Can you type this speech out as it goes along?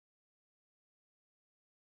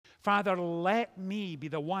Father, let me be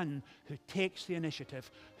the one who takes the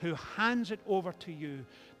initiative, who hands it over to you,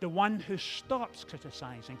 the one who stops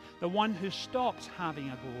criticizing, the one who stops having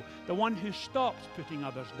a go, the one who stops putting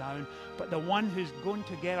others down, but the one who's going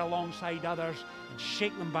to get alongside others and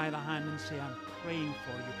shake them by the hand and say, I'm praying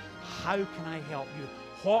for you. How can I help you?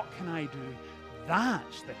 What can I do?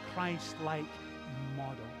 That's the Christ-like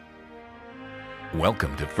model.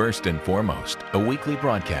 Welcome to First and Foremost, a weekly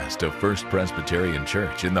broadcast of First Presbyterian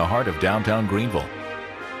Church in the heart of downtown Greenville.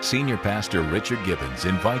 Senior Pastor Richard Gibbons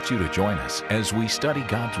invites you to join us as we study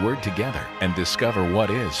God's Word together and discover what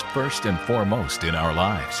is first and foremost in our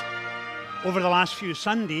lives. Over the last few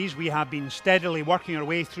Sundays, we have been steadily working our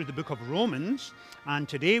way through the book of Romans, and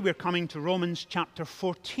today we're coming to Romans chapter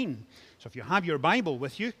 14. So if you have your Bible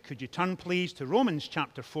with you, could you turn please to Romans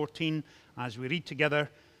chapter 14 as we read together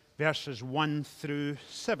verses 1 through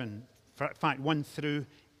 7, in fact 1 through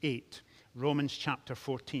 8, Romans chapter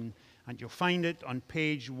 14. And you'll find it on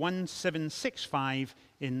page 1765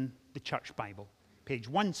 in the Church Bible. Page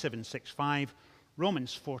 1765,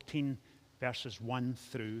 Romans 14, verses 1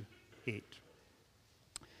 through 8.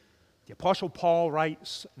 The Apostle Paul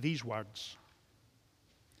writes these words: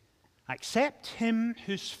 Accept him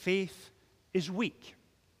whose faith is weak,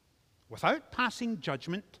 without passing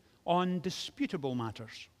judgment on disputable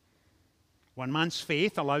matters. One man's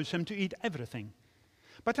faith allows him to eat everything,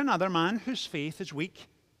 but another man whose faith is weak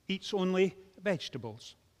eats only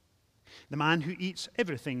vegetables. The man who eats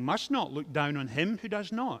everything must not look down on him who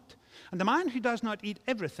does not, and the man who does not eat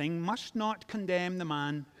everything must not condemn the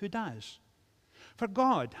man who does. For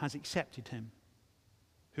God has accepted him.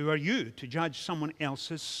 Who are you to judge someone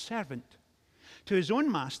else's servant? To his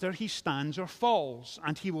own master he stands or falls,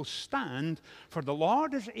 and he will stand, for the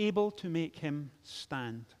Lord is able to make him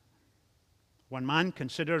stand. One man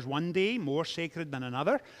considers one day more sacred than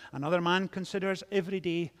another man considers every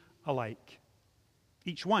day alike.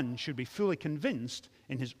 Each one should be fully convinced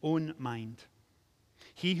in his own mind.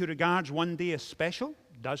 He who regards one day as special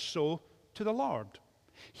does so to the Lord.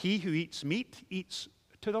 He who eats meat eats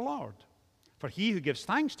to the Lord. For he who gives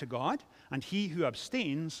thanks to God, and he who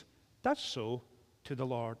abstains does so to the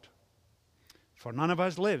Lord. For none of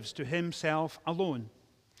us lives to himself alone,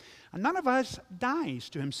 and none of us dies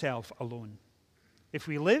to himself alone. If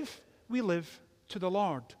we live to the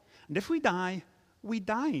Lord. And if we die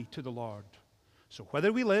to the Lord. So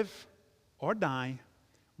whether we live or die,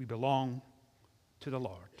 we belong to the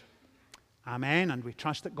Lord. Amen. And we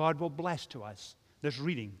trust that God will bless to us this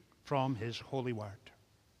reading from his holy word.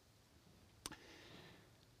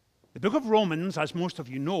 The book of Romans, as most of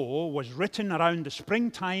you know, was written around the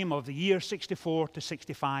springtime of the year 64 to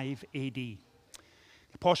 65 AD.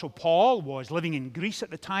 The Apostle Paul was living in Greece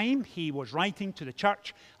at the time. He was writing to the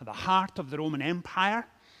church at the heart of the Roman Empire.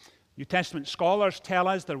 New Testament scholars tell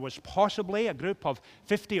us there was possibly a group of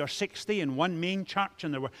 50 or 60 in one main church,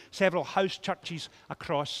 and there were several house churches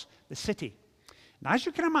across the city. Now, as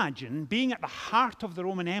you can imagine, being at the heart of the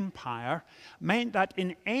Roman Empire meant that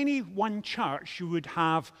in any one church you would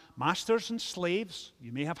have masters and slaves.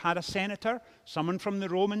 You may have had a senator, someone from the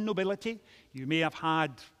Roman nobility. You may have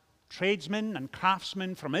had tradesmen and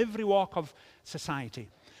craftsmen from every walk of society.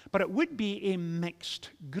 But it would be a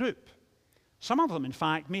mixed group. Some of them, in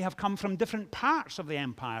fact, may have come from different parts of the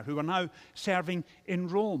empire who are now serving in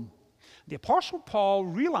Rome. The Apostle Paul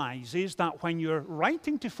realizes that when you're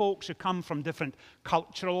writing to folks who come from different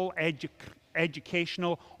cultural,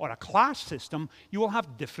 educational, or a class system, you will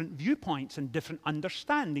have different viewpoints and different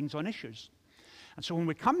understandings on issues. And so when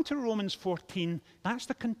we come to Romans 14, that's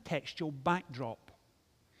the contextual backdrop.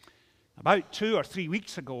 About 2 or 3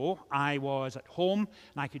 weeks ago, I was at home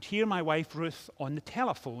and I could hear my wife Ruth on the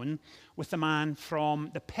telephone with the man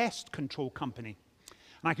from the pest control company.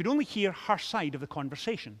 And I could only hear her side of the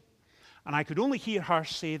conversation. And I could only hear her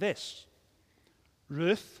say this: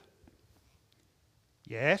 Ruth,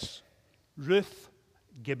 yes. Ruth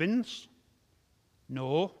Gibbons,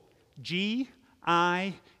 no. Gibbons,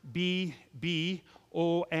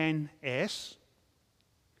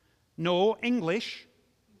 no. English.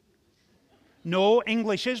 No,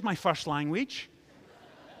 English is my first language.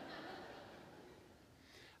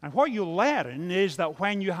 And what you learn is that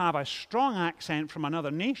when you have a strong accent from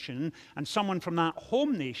another nation and someone from that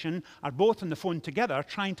home nation are both on the phone together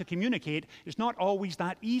trying to communicate, it's not always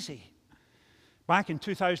that easy. Back in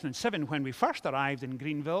 2007, when we first arrived in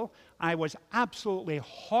Greenville, I was absolutely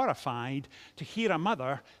horrified to hear a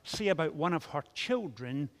mother say about one of her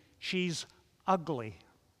children, she's ugly.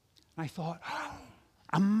 And I thought,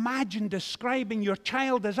 imagine describing your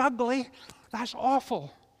child as ugly. That's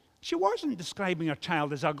awful. She wasn't describing her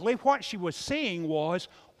child as ugly. What she was saying was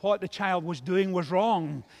what the child was doing was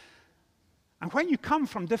wrong. And when you come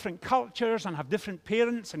from different cultures and have different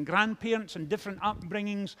parents and grandparents and different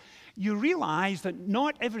upbringings, you realize that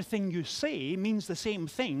not everything you say means the same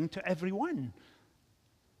thing to everyone.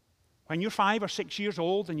 When you're 5 or 6 years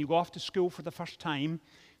old and you go off to school for the first time,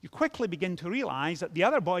 you quickly begin to realize that the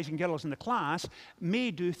other boys and girls in the class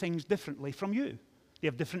may do things differently from you. They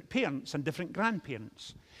have different parents and different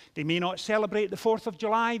grandparents. They may not celebrate the 4th of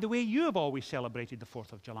July the way you have always celebrated the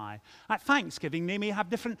 4th of July. At Thanksgiving, they may have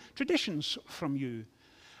different traditions from you.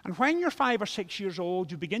 And when you're 5 or 6 years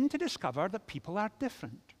old, you begin to discover that people are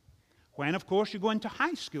different. When, of course, you go into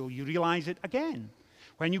high school, you realize it again.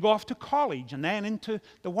 When you go off to college and then into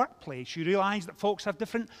the workplace, you realize that folks have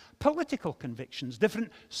different political convictions,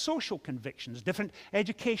 different social convictions, different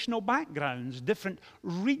educational backgrounds, different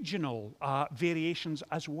regional variations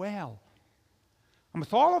as well. And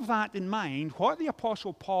with all of that in mind, what the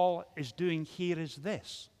Apostle Paul is doing here is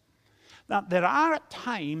this: that there are at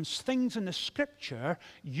times things in the Scripture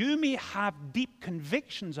you may have deep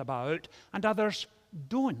convictions about and others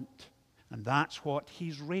don't. And that's what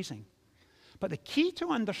he's raising. But the key to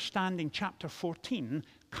understanding chapter 14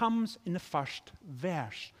 comes in the first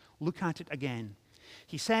verse. Look at it again.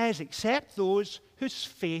 He says, "Except those whose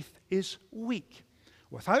faith is weak,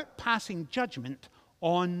 without passing judgment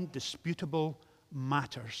on disputable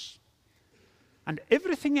matters." And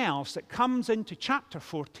everything else that comes into chapter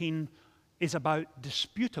 14 is about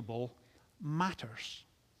disputable matters.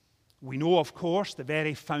 We know, of course, the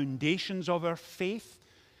very foundations of our faith.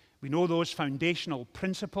 We know those foundational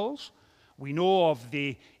principles. We know of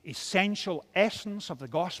the essential essence of the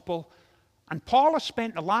gospel. And Paul has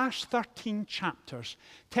spent the last 13 chapters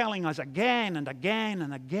telling us again and again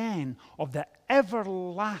and again of the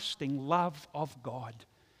everlasting love of God.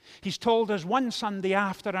 He's told us one Sunday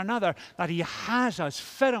after another that he has us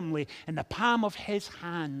firmly in the palm of his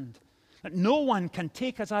hand, that no one can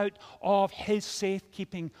take us out of his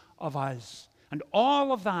safekeeping of us. And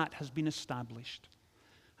all of that has been established.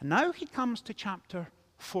 And now he comes to chapter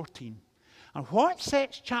 14. And what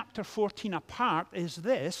sets chapter 14 apart is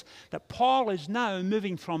this, that Paul is now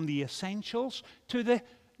moving from the essentials to the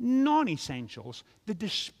non-essentials, the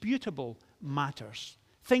disputable matters,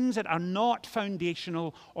 things that are not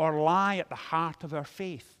foundational or lie at the heart of our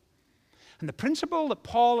faith. And the principle that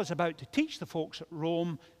Paul is about to teach the folks at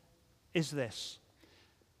Rome is this: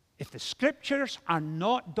 if the Scriptures are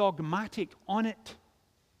not dogmatic on it,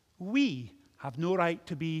 we have no right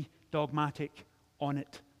to be dogmatic on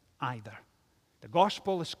it either. The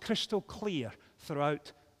gospel is crystal clear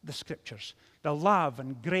throughout the Scriptures. The love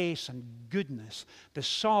and grace and goodness, the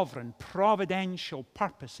sovereign providential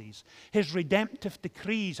purposes, his redemptive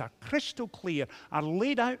decrees are crystal clear, are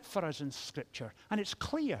laid out for us in Scripture, and it's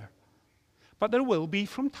clear. But there will be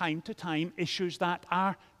from time to time issues that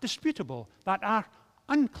are disputable, that are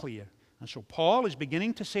unclear. And so Paul is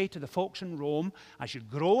beginning to say to the folks in Rome, as you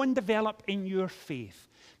grow and develop in your faith,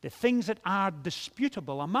 the things that are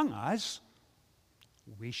disputable among us,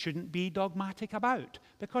 we shouldn't be dogmatic about,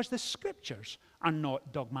 because the Scriptures are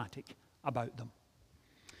not dogmatic about them.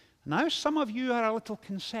 Now some of you are a little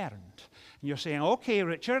concerned. And you're saying, okay,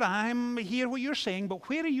 Richard, I hear what you're saying, but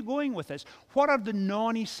where are you going with this? What are the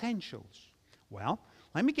non-essentials? Well,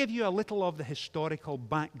 let me give you a little of the historical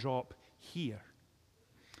backdrop here.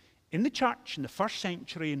 In the church in the first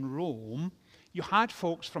century in Rome, you had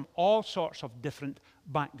folks from all sorts of different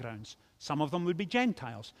backgrounds. Some of them would be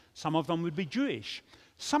Gentiles. Some of them would be Jewish.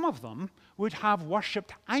 Some of them would have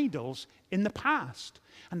worshipped idols in the past.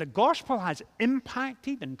 And the gospel has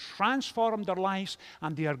impacted and transformed their lives,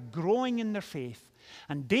 and they are growing in their faith.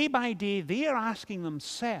 And day by day, they are asking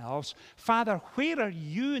themselves, Father, where are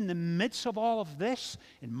you in the midst of all of this,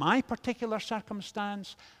 in my particular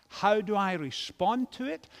circumstance? How do I respond to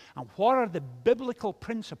it? And what are the biblical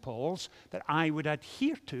principles that I would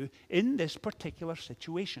adhere to in this particular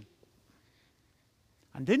situation?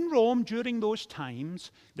 And in Rome, during those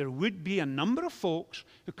times, there would be a number of folks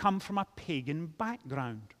who come from a pagan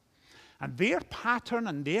background. And their pattern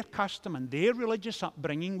and their custom and their religious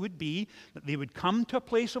upbringing would be that they would come to a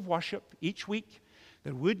place of worship each week.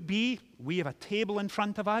 There would be, we have a table in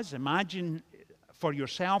front of us. Imagine for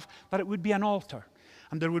yourself that it would be an altar.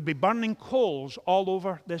 And there would be burning coals all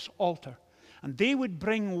over this altar. And they would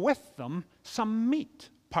bring with them some meat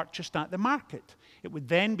purchased at the market. It would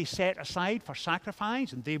then be set aside for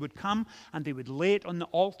sacrifice, and they would come and they would lay it on the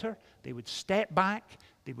altar. They would step back,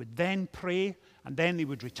 they would then pray, and then they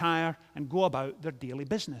would retire and go about their daily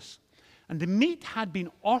business. And the meat had been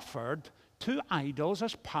offered to idols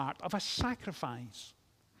as part of a sacrifice.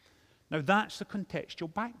 Now that's the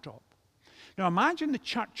contextual backdrop. Now imagine the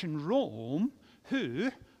church in Rome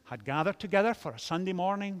who had gathered together for a Sunday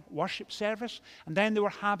morning worship service, and then they were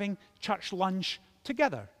having church lunch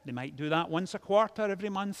together. They might do that once a quarter, every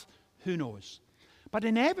month, who knows. But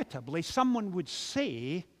inevitably, someone would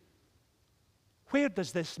say, where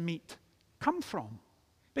does this meat come from?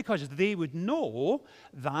 Because they would know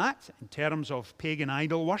that, in terms of pagan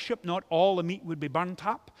idol worship, not all the meat would be burnt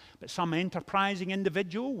up, but some enterprising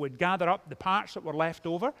individual would gather up the parts that were left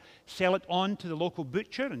over, sell it on to the local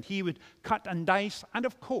butcher, and he would cut and dice. And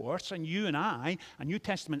of course, and you and I, and New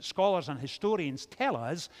Testament scholars and historians tell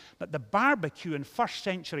us that the barbecue in first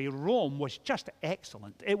century Rome was just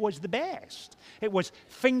excellent. It was the best. It was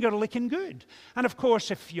finger-licking good. And of course,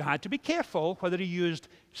 if you had to be careful whether you used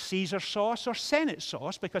Caesar sauce or Senate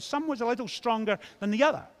sauce, because some was a little stronger than the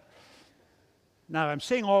other. Now, I'm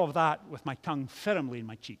saying all of that with my tongue firmly in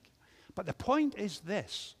my cheek. But the point is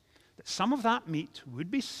this, that some of that meat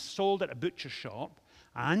would be sold at a butcher's shop,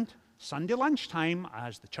 and Sunday lunchtime,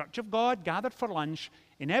 as the Church of God gathered for lunch,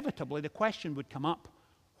 inevitably the question would come up,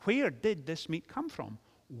 where did this meat come from?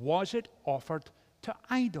 Was it offered to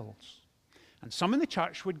idols? And some in the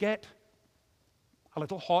church would get a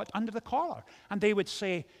little hot under the collar, and they would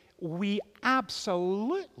say, we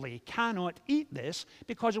absolutely cannot eat this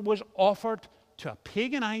because it was offered to a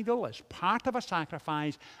pagan idol as part of a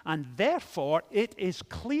sacrifice, and therefore it is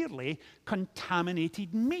clearly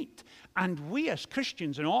contaminated meat. And we as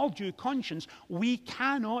Christians, in all due conscience, we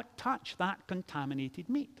cannot touch that contaminated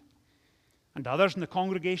meat. And others in the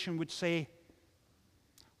congregation would say,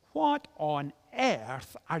 what on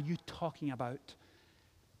earth are you talking about?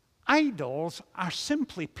 Idols are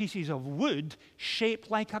simply pieces of wood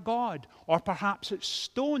shaped like a god, or perhaps it's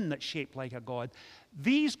stone that's shaped like a god.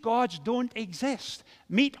 These gods don't exist.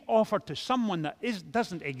 Meat offered to someone that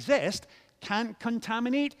doesn't exist can't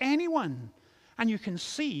contaminate anyone. And you can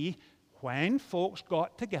see when folks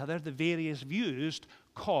got together, the various views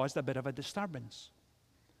caused a bit of a disturbance.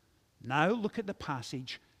 Now look at the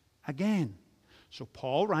passage again. So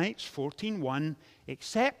Paul writes, 14:1,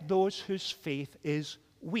 except those whose faith is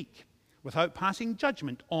weak, without passing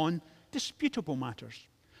judgment on disputable matters.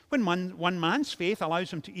 When one man's faith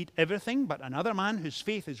allows him to eat everything, but another man whose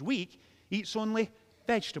faith is weak eats only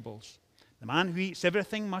vegetables. The man who eats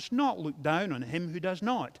everything must not look down on him who does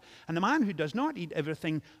not. And the man who does not eat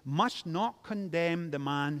everything must not condemn the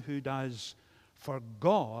man who does, for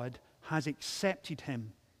God has accepted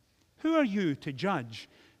him. Who are you to judge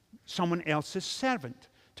someone else's servant?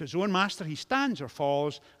 To his own master he stands or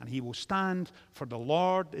falls, and he will stand, for the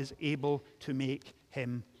Lord is able to make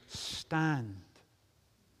him stand.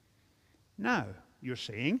 Now, you're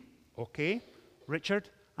saying, okay, Richard,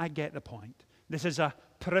 I get the point. This is a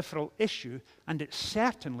peripheral issue, and it's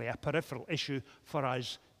certainly a peripheral issue for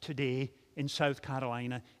us today in South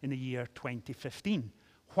Carolina in the year 2015.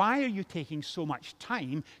 Why are you taking so much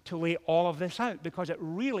time to lay all of this out? Because it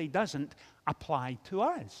really doesn't apply to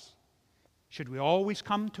us. Should we always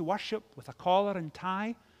come to worship with a collar and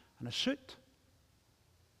tie and a suit?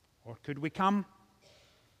 Or could we come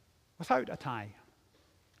without a tie?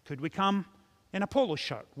 Could we come in a polo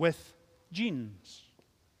shirt with jeans?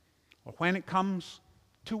 Or when it comes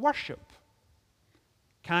to worship,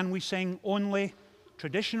 can we sing only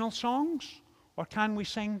traditional songs, or can we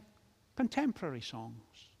sing contemporary songs?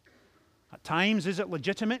 At times, is it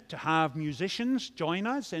legitimate to have musicians join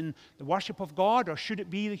us in the worship of God, or should it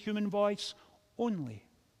be the human voice only?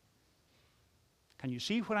 Can you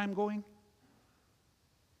see where I'm going?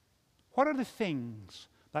 What are the things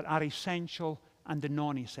that are essential and the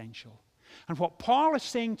non-essential? And what Paul is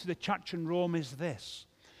saying to the church in Rome is this: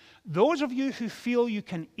 those of you who feel you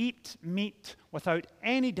can eat meat without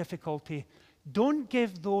any difficulty, don't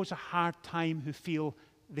give those a hard time who feel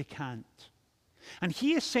they can't. And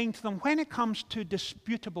he is saying to them, when it comes to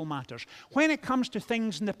disputable matters, when it comes to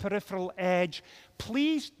things in the peripheral edge,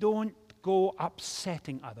 please don't go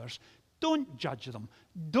upsetting others. Don't judge them.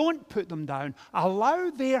 Don't put them down. Allow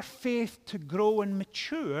their faith to grow and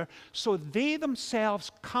mature so they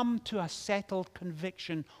themselves come to a settled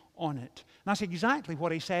conviction on it. And that's exactly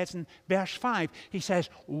what he says in verse 5. He says,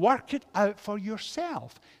 work it out for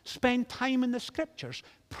yourself. Spend time in the Scriptures.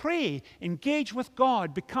 Pray. Engage with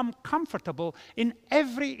God. Become comfortable in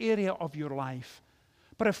every area of your life.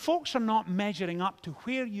 But if folks are not measuring up to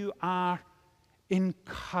where you are,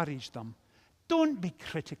 encourage them. Don't be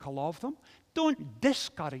critical of them. Don't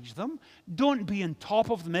discourage them. Don't be on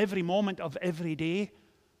top of them every moment of every day.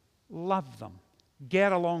 Love them.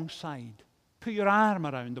 Get alongside. Put your arm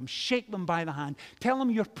around them. Shake them by the hand. Tell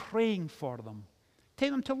them you're praying for them.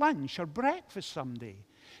 Take them to lunch or breakfast someday.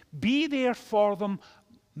 Be there for them.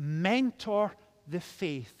 Mentor the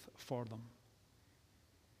faith for them.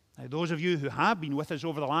 Now, those of you who have been with us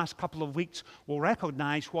over the last couple of weeks will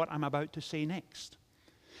recognize what I'm about to say next.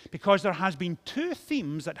 Because there has been two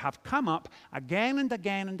themes that have come up again and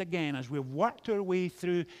again and again as we've worked our way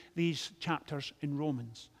through these chapters in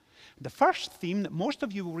Romans. The first theme that most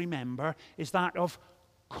of you will remember is that of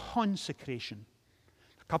consecration.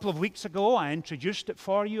 A couple of weeks ago, I introduced it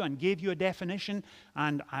for you and gave you a definition,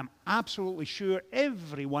 and I'm absolutely sure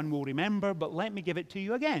everyone will remember, but let me give it to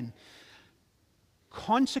you again.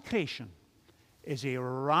 Consecration is a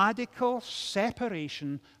radical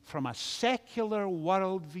separation from a secular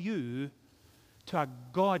worldview to a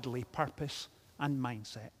godly purpose and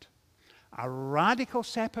mindset. A radical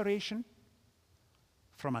separation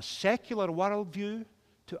from a secular worldview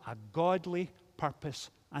to a godly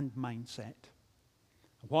purpose and mindset.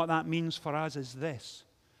 What that means for us is this,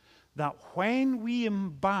 that when we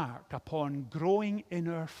embark upon growing in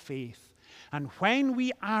our faith, and when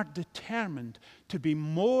we are determined to be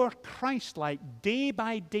more Christ-like day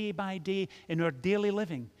by day by day in our daily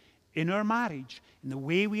living, in our marriage, in the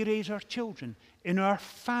way we raise our children, in our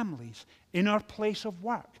families, in our place of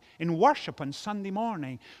work, in worship on Sunday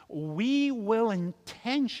morning, we will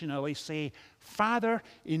intentionally say, Father,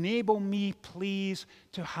 enable me, please,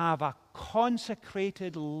 to have a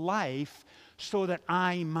consecrated life so that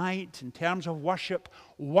I might, in terms of worship,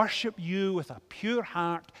 worship you with a pure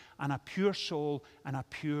heart and a pure soul and a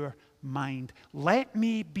pure mind. Let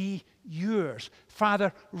me be yours.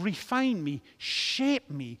 Father, refine me,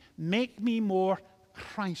 shape me, make me more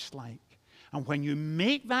Christ-like. And when you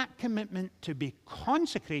make that commitment to be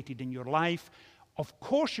consecrated in your life, of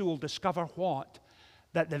course you will discover what?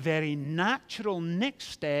 That the very natural next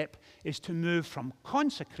step is to move from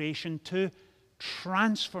consecration to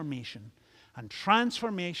transformation. And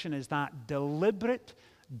transformation is that deliberate,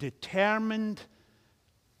 determined,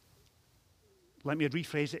 let me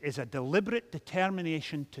rephrase it, is a deliberate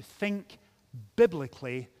determination to think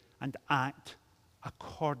biblically and act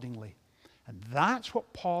accordingly. And that's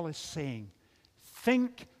what Paul is saying.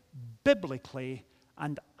 Think biblically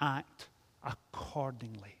and act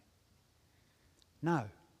accordingly. Now,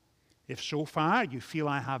 if so far you feel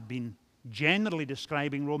I have been generally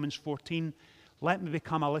describing Romans 14, let me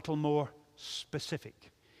become a little more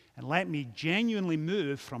specific. And let me genuinely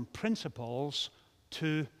move from principles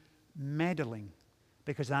to meddling,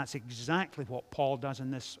 because that's exactly what Paul does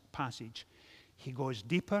in this passage. He goes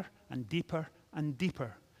deeper and deeper and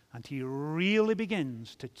deeper, and he really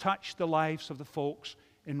begins to touch the lives of the folks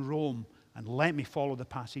in Rome. And let me follow the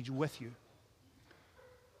passage with you.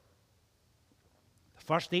 The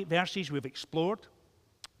first 8 verses we've explored.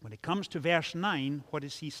 When it comes to verse 9, what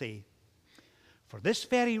does he say? For this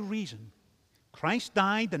very reason, Christ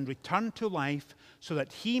died and returned to life so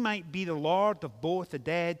that he might be the Lord of both the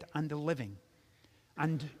dead and the living.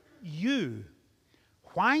 And you,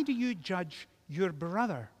 why do you judge your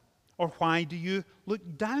brother? Or why do you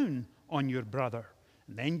look down on your brother?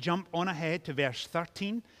 And then jump on ahead to verse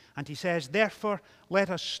 13, and he says, therefore, let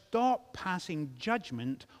us stop passing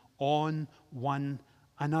judgment on one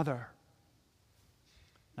another.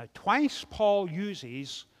 Now, twice Paul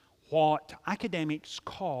uses what academics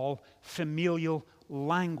call familial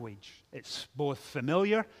language. It's both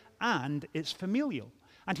familiar and it's familial.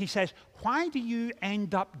 And he says, why do you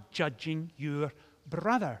end up judging your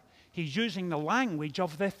brother? He's using the language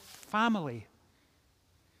of the family.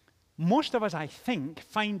 Most of us, I think,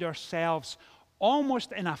 find ourselves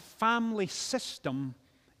almost in a family system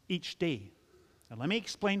each day. Now, let me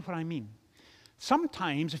explain what I mean.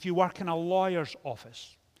 Sometimes, if you work in a lawyer's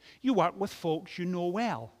office, you work with folks you know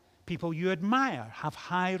well, people you admire, have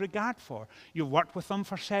high regard for. You've worked with them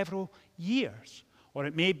for several years. Or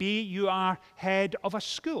it may be you are head of a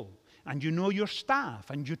school, and you know your staff,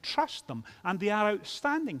 and you trust them, and they are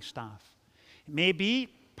outstanding staff. It may be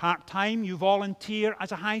part-time you volunteer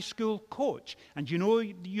as a high school coach, and you know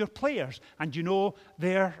your players, and you know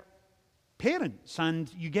their parents,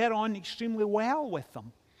 and you get on extremely well with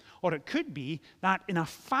them. Or it could be that in a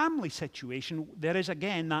family situation, there is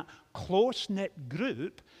again that close-knit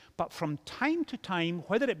group, but from time to time,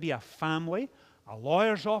 whether it be a family, a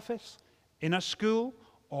lawyer's office, in a school,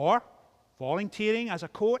 or volunteering as a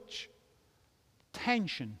coach,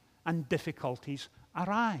 tension and difficulties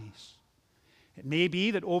arise. It may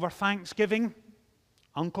be that over Thanksgiving,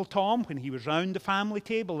 Uncle Tom, when he was round the family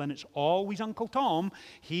table, and it's always Uncle Tom,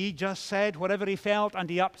 he just said whatever he felt and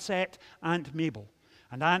he upset Aunt Mabel.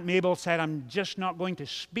 And Aunt Mabel said, I'm just not going to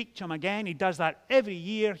speak to him again. He does that every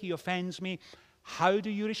year. He offends me. How do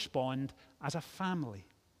you respond as a family?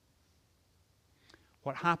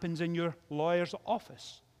 What happens in your lawyer's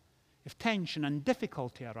office if tension and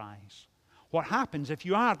difficulty arise? What happens if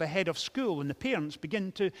you are the head of school and the parents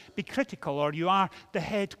begin to be critical, or you are the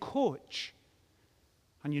head coach?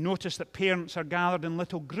 And you notice that parents are gathered in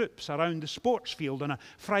little groups around the sports field on a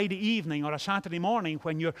Friday evening or a Saturday morning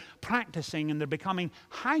when you're practicing, and they're becoming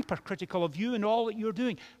hypercritical of you and all that you're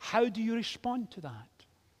doing. How do you respond to that?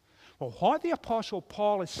 Well, what the Apostle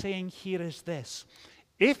Paul is saying here is this.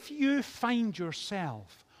 If you find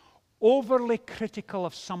yourself overly critical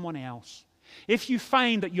of someone else, if you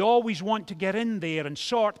find that you always want to get in there and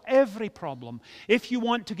sort every problem, if you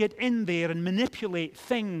want to get in there and manipulate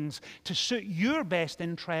things to suit your best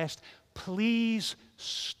interest, please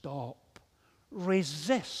stop.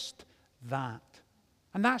 Resist that.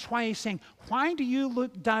 And that's why he's saying, why do you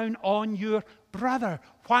look down on your brother?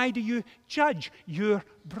 Why do you judge your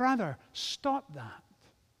brother? Stop that.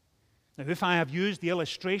 Now, if I have used the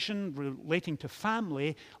illustration relating to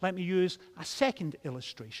family, let me use a second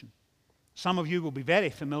illustration. Some of you will be very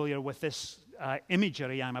familiar with this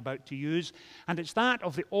imagery I'm about to use, and it's that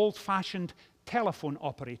of the old-fashioned telephone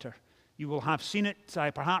operator. You will have seen it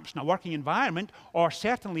perhaps in a working environment, or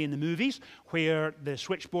certainly in the movies, where the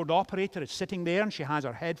switchboard operator is sitting there and she has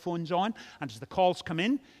her headphones on, and as the calls come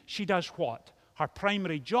in, she does what? Her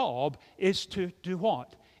primary job is to do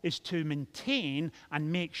what? Is to maintain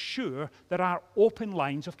and make sure there are open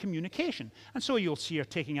lines of communication. And so you'll see her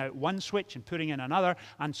taking out one switch and putting in another,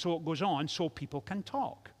 and so it goes on so people can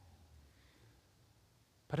talk.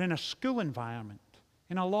 But in a school environment,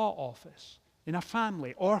 in a law office, in a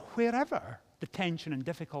family, or wherever the tension and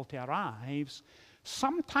difficulty arrives,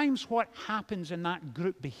 sometimes what happens in that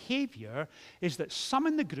group behavior is that some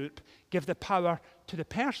in the group give the power to the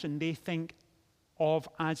person they think of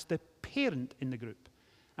as the parent in the group.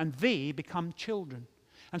 And they become children.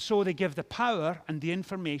 And so they give the power and the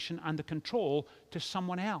information and the control to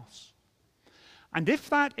someone else. And if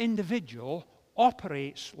that individual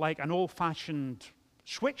operates like an old-fashioned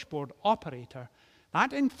switchboard operator,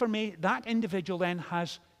 that individual then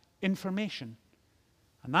has information.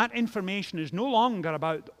 And that information is no longer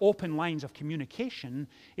about open lines of communication.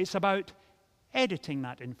 It's about editing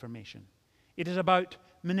that information. It is about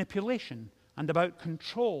manipulation and about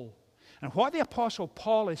control. And what the Apostle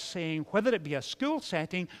Paul is saying, whether it be a school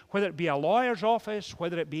setting, whether it be a lawyer's office,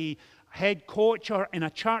 whether it be a head coach, or in a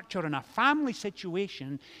church or in a family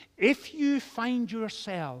situation, if you find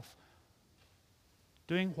yourself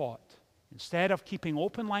doing what? Instead of keeping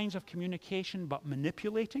open lines of communication, but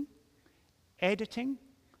manipulating, editing,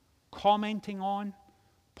 commenting on,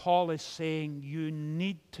 Paul is saying you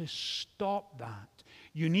need to stop that.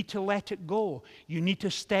 You need to let it go. You need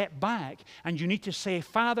to step back, and you need to say,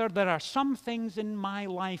 Father, there are some things in my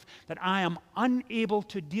life that I am unable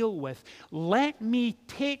to deal with. Let me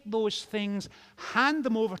take those things, hand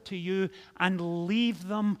them over to you, and leave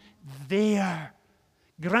them there.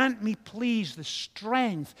 Grant me, please, the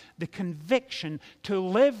strength, the conviction to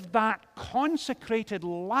live that consecrated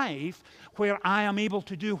life where I am able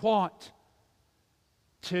to do what?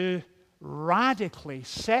 To radically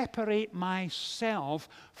separate myself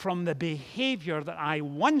from the behavior that I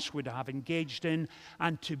once would have engaged in,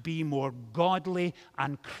 and to be more godly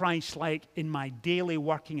and Christ-like in my daily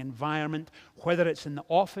working environment, whether it's in the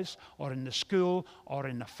office or in the school or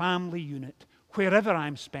in the family unit, wherever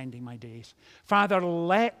I'm spending my days. Father,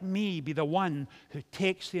 let me be the one who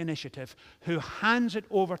takes the initiative, who hands it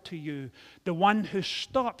over to you, the one who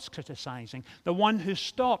stops criticizing, the one who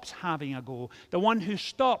stops having a go, the one who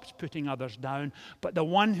stops putting others down, but the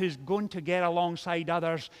one who's going to get alongside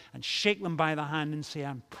others and shake them by the hand and say,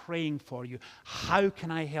 I'm praying for you. How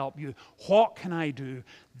can I help you? What can I do?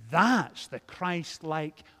 That's the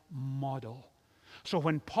Christ-like model. So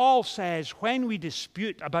when Paul says, when we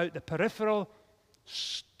dispute about the peripheral,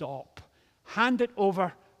 stop. Hand it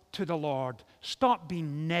over to the Lord. Stop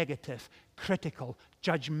being negative, critical,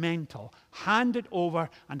 judgmental. Hand it over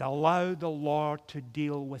and allow the Lord to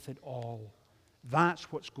deal with it all.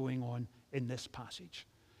 That's what's going on in this passage.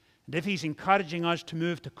 And if he's encouraging us to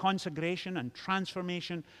move to consecration and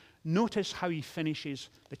transformation, notice how he finishes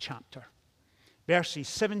the chapter. Verses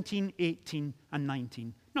 17, 18, and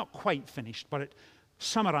 19. Not quite finished, but it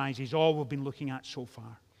summarizes all we've been looking at so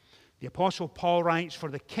far. The Apostle Paul writes, for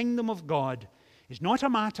the kingdom of God is not a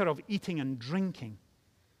matter of eating and drinking,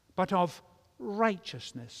 but of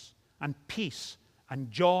righteousness and peace and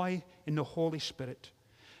joy in the Holy Spirit.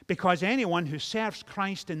 Because anyone who serves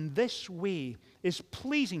Christ in this way is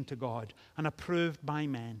pleasing to God and approved by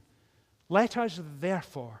men. Let us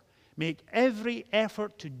therefore make every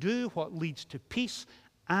effort to do what leads to peace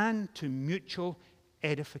and to mutual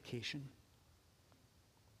edification.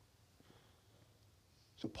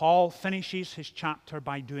 So Paul finishes his chapter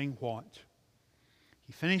by doing what?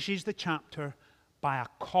 he finishes the chapter by a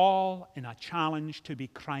call and a challenge to be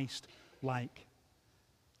Christ-like.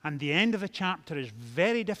 And the end of the chapter is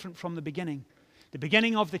very different from the beginning. The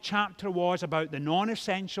beginning of the chapter was about the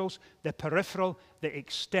non-essentials, the peripheral, the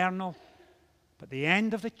external. But the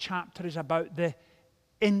end of the chapter is about the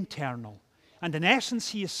internal. And in essence,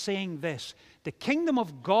 he is saying this: the kingdom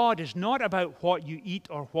of God is not about what you eat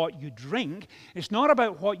or what you drink. It's not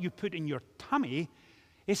about what you put in your tummy.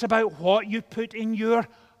 It's about what you put in your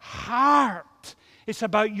heart. It's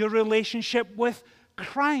about your relationship with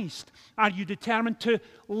Christ. Are you determined to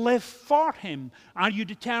live for him? Are you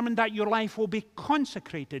determined that your life will be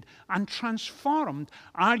consecrated and transformed?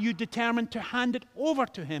 Are you determined to hand it over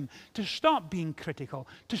to him, to stop being critical,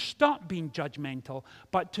 to stop being judgmental,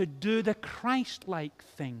 but to do the Christ-like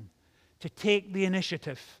thing, to take the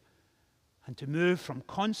initiative and to move from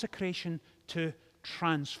consecration to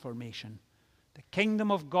transformation? The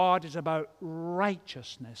kingdom of God is about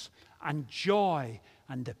righteousness and joy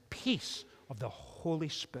and the peace of the Holy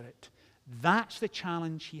Spirit. That's the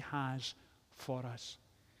challenge he has for us.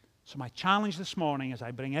 So my challenge this morning, as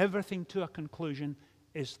I bring everything to a conclusion,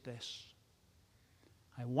 is this.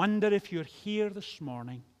 I wonder if you're here this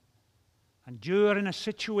morning and you're in a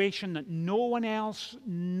situation that no one else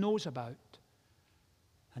knows about.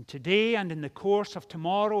 And today and in the course of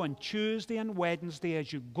tomorrow and Tuesday and Wednesday,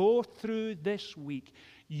 as you go through this week,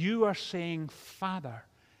 you are saying, Father,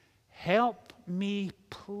 help me,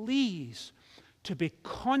 please, to be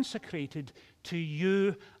consecrated to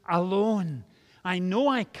you alone. I know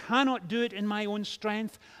I cannot do it in my own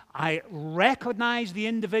strength. I recognize the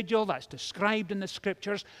individual that's described in the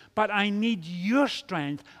Scriptures, but I need your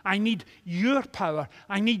strength. I need your power.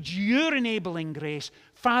 I need your enabling grace.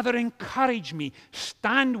 Father, encourage me.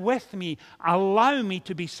 Stand with me. Allow me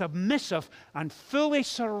to be submissive and fully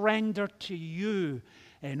surrender to you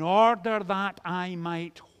in order that I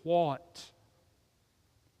might what?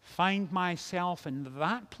 Find myself in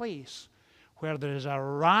that place where there is a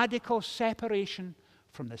radical separation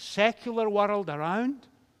from the secular world around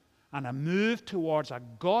and a move towards a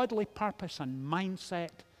godly purpose and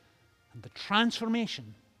mindset and the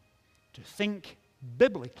transformation to think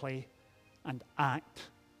biblically and act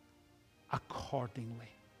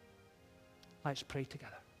accordingly. Let's pray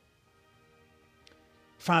together.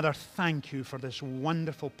 Father, thank you for this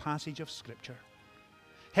wonderful passage of Scripture.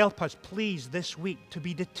 Help us, please, this week to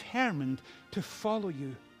be determined to follow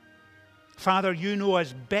you. Father, you know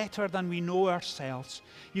us better than we know ourselves.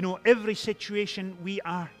 You know every situation we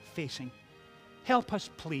are facing. Help us,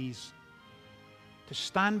 please, to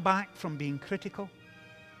stand back from being critical,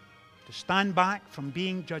 to stand back from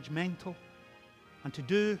being judgmental, and to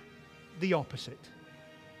do the opposite,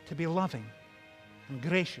 to be loving and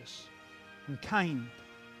gracious and kind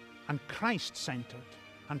and Christ-centered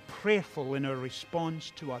and prayerful in our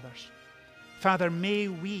response to others. Father, may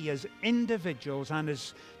we as individuals and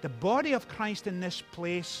as the body of Christ in this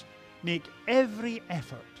place make every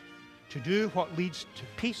effort to do what leads to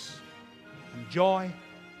peace and joy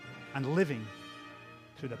and living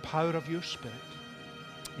through the power of your Spirit.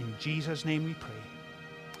 In Jesus' name we pray.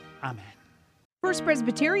 Amen. First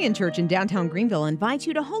Presbyterian Church in downtown Greenville invites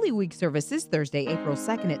you to Holy Week services Thursday, April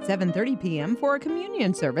 2nd at 7:30 p.m. for a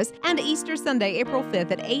communion service, and Easter Sunday, April 5th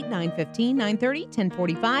at 8, 9:15, 9:30,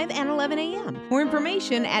 10:45, and 11 a.m. More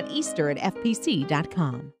information at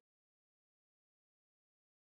easter@fpc.com.